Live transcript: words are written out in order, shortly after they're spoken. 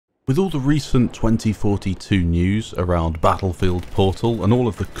With all the recent 2042 news around Battlefield Portal and all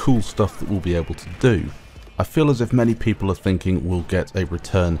of the cool stuff that we'll be able to do, I feel as if many people are thinking we'll get a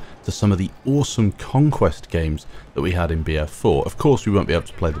return to some of the awesome Conquest games that we had in BF4. Of course we won't be able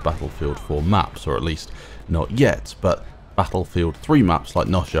to play the Battlefield 4 maps, or at least not yet, but Battlefield 3 maps like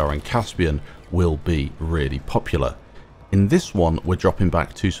Nosjar and Caspian will be really popular. In this one, we're dropping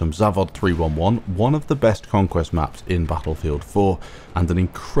back to some Zavod 311, one of the best Conquest maps in Battlefield 4, and an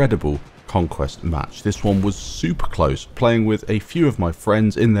incredible Conquest match. This one was super close, playing with a few of my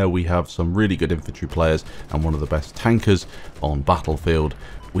friends. In there we have some really good infantry players and one of the best tankers on Battlefield.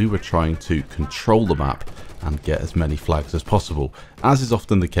 We were trying to control the map and get as many flags as possible. As is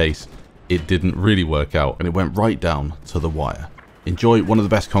often the case, it didn't really work out and it went right down to the wire. Enjoy one of the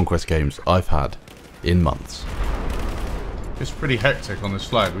best Conquest games I've had in months. It's pretty hectic on this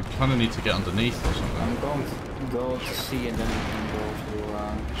flag. We kind of need to get underneath or something. I'm going to go to C and then we can go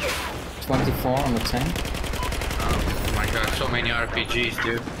to 24 on the tank. Oh my god, so many RPGs,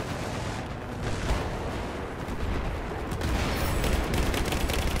 dude.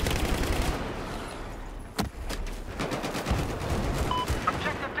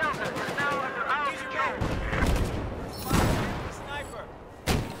 Objective Delta is now under our control. Sniper.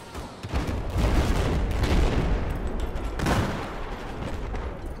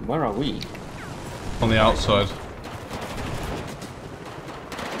 Where are we? On the outside.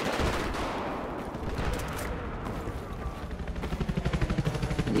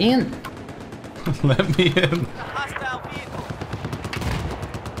 In! Let me in. Hostile vehicle.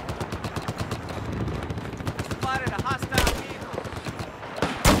 Spotted a hostile vehicle.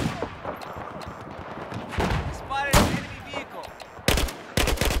 Spotted an enemy vehicle.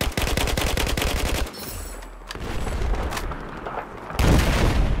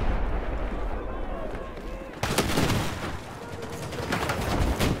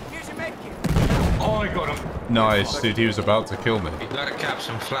 Here's your medkit. Oh, I got him. Nice, dude. He was about to kill me. We gotta cap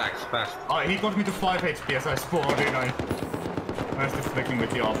some flags fast. Oh, he got me to 5 HP as I spawned in. I was deflecting with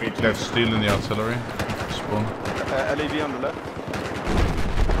the RPG. They're stealing the artillery. Spawn. LAV on the left.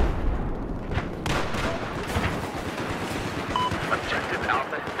 Objective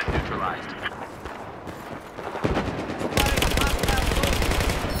Alpha has been neutralized.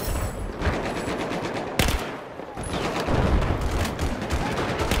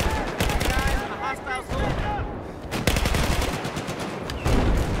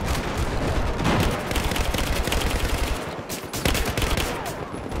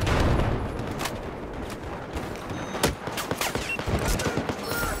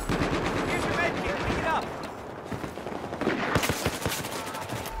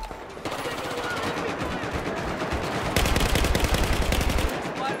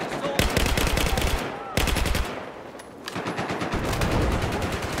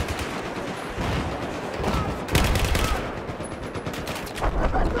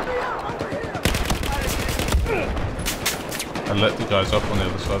 I let the guys up on the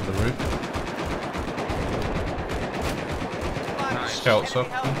other side of the roof. Nice. Scouts up.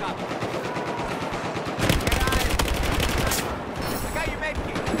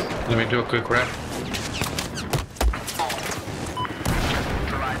 Let me do a quick rep.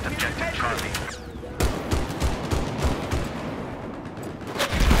 Neutralized objective Charlie.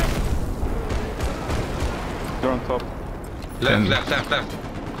 They're on top. Left.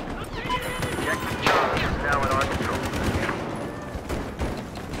 Objective Charlie is now in our control.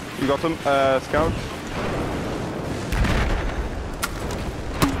 You got them, scout.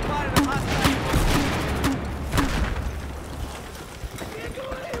 Spotted a hostile.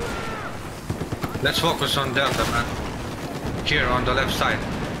 Let's focus on Delta, man. Here on the left side.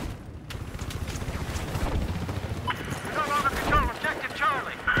 We no longer control objective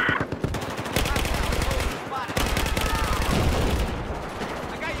Charlie.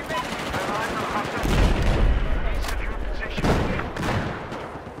 I got your medkit. Secure position.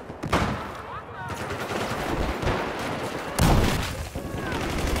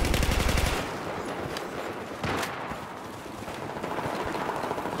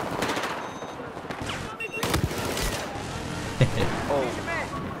 Oh,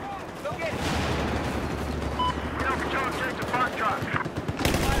 Go get it. We don't control objective Foxtrot.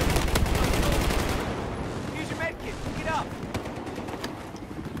 Here's your medkit. Pick it up.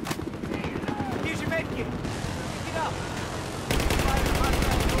 Here's your medkit. Pick it up.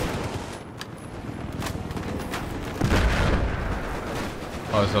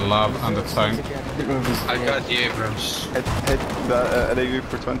 Oh, there's a lab and a tank. I got the Abrams. hit the LAV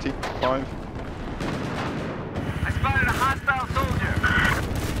for 25. I spotted a hostile soldier.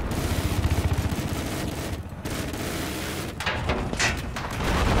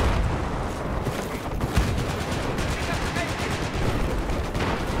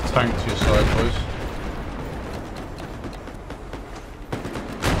 tank to your side, boys.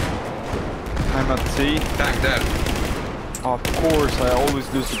 I'm at sea. Tank dead. Of course, I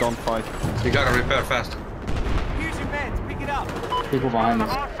always lose the gunfight. You gotta repair fast. Here's your meds. Pick it up. People behind us.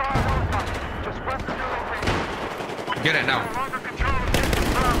 Just west of your location. Get it now. Under control of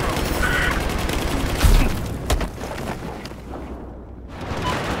distant Bravo.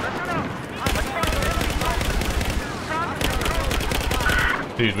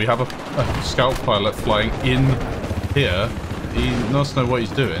 Dude, we have a scout pilot flying in here. He doesn't know what he's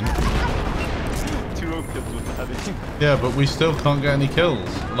doing. 2 kills with the heavy. Yeah, but we still can't get any kills.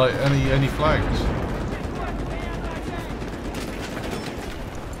 Like, any flags.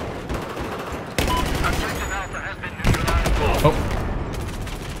 Oh.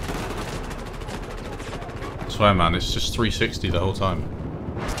 I swear, man, it's just 360 the whole time.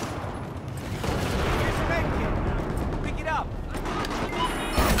 Here's your med kit. Pick it up.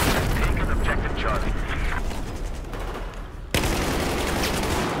 Taking objective Charlie.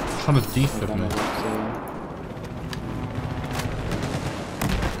 Trying to defib me.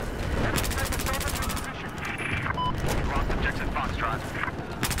 Lost objective Foxtrot.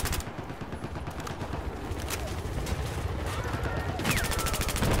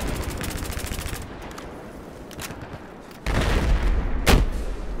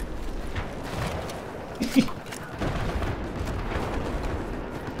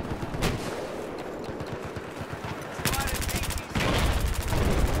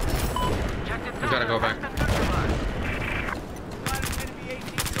 You gotta go back.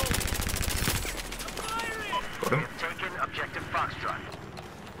 Taking objective Foxtrot.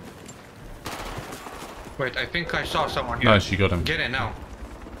 Wait, I think I saw someone here. Nice, you got him. Get in now.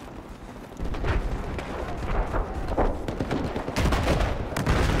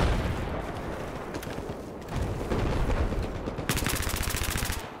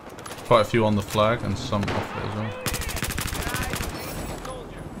 Quite a few on the flag and some off it as well.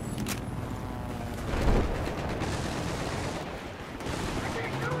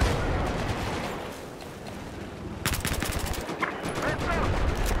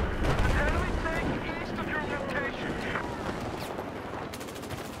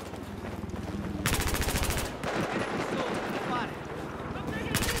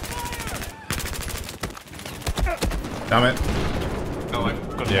 Damn it. No, I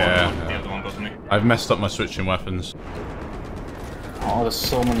got Yeah. one. The other one got me. I've messed up my switching weapons. Oh, there's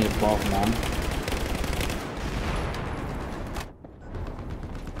so many above, man.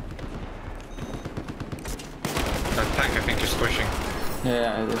 That tank, I think, is pushing.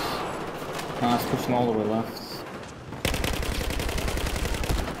 Yeah, it is. Nah, it's pushing all the way left.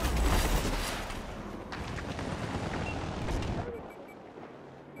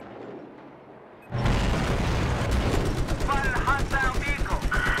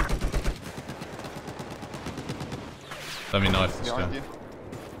 Let me knife this Behind guy. you.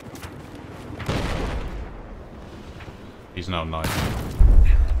 He's now knifed.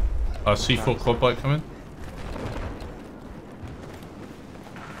 C4 quad bike coming.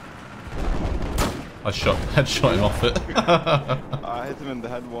 I headshot him off it. I hit him in the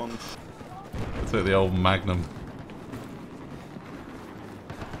head once. Took the old Magnum.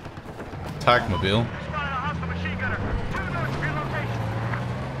 Tagmobile.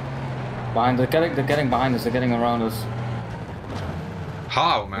 Behind, they're getting behind us, they're getting around us.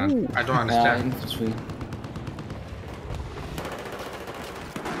 How, man? I don't Yeah, understand. infantry.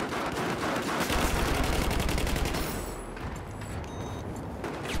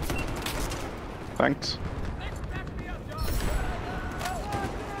 Thanks.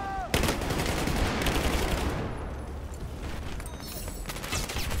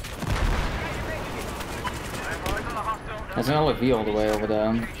 There's an LV all the way over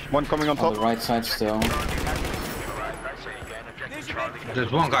there. One coming on On the top. right side still.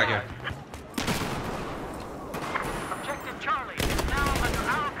 There's one guy here. Objective Charlie is now under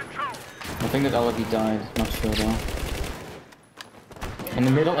our control. I think that LV died, not sure though. In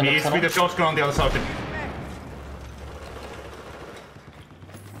the middle, in the He's with tunnel. the shotgun on the other side.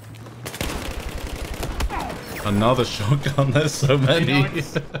 Another shotgun. There's so many.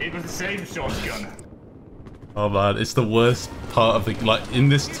 It was the same shotgun. Oh man, it's the worst part of the, like, in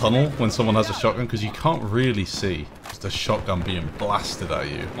this tunnel when someone has a shotgun because you can't really see just a shotgun being blasted at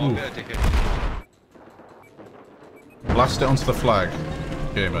you. Oh, Ooh. good, take it. Blast it onto the flag,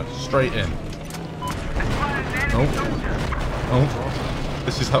 gamer. Straight in. Oh. Oh.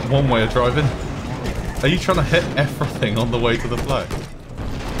 This is one way of driving. Are you trying to hit everything on the way to the flag?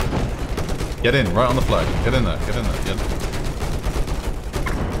 Get in, right on the flag. Get in there, get in there. Get in.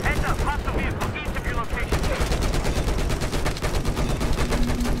 Heads up, hostile vehicle east of your location.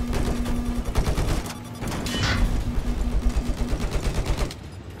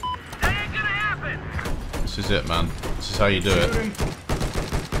 it, man. This is how you do it.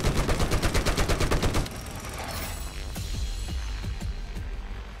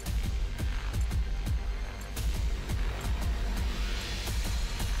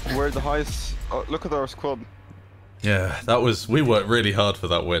 We're the highest. Oh, look at our squad. Yeah, that was... We worked really hard for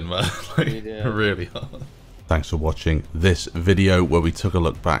that win, man. Like, We did. really hard. Thanks for watching this video where we took a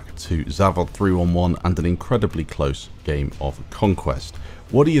look back to Zavod 311 and an incredibly close game of Conquest.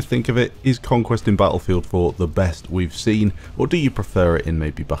 What do you think of it? Is Conquest in Battlefield 4 the best we've seen, or do you prefer it in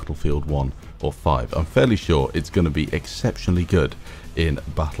maybe Battlefield 1 or 5? I'm fairly sure it's going to be exceptionally good in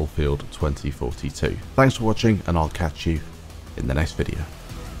Battlefield 2042. Thanks for watching, and I'll catch you in the next video.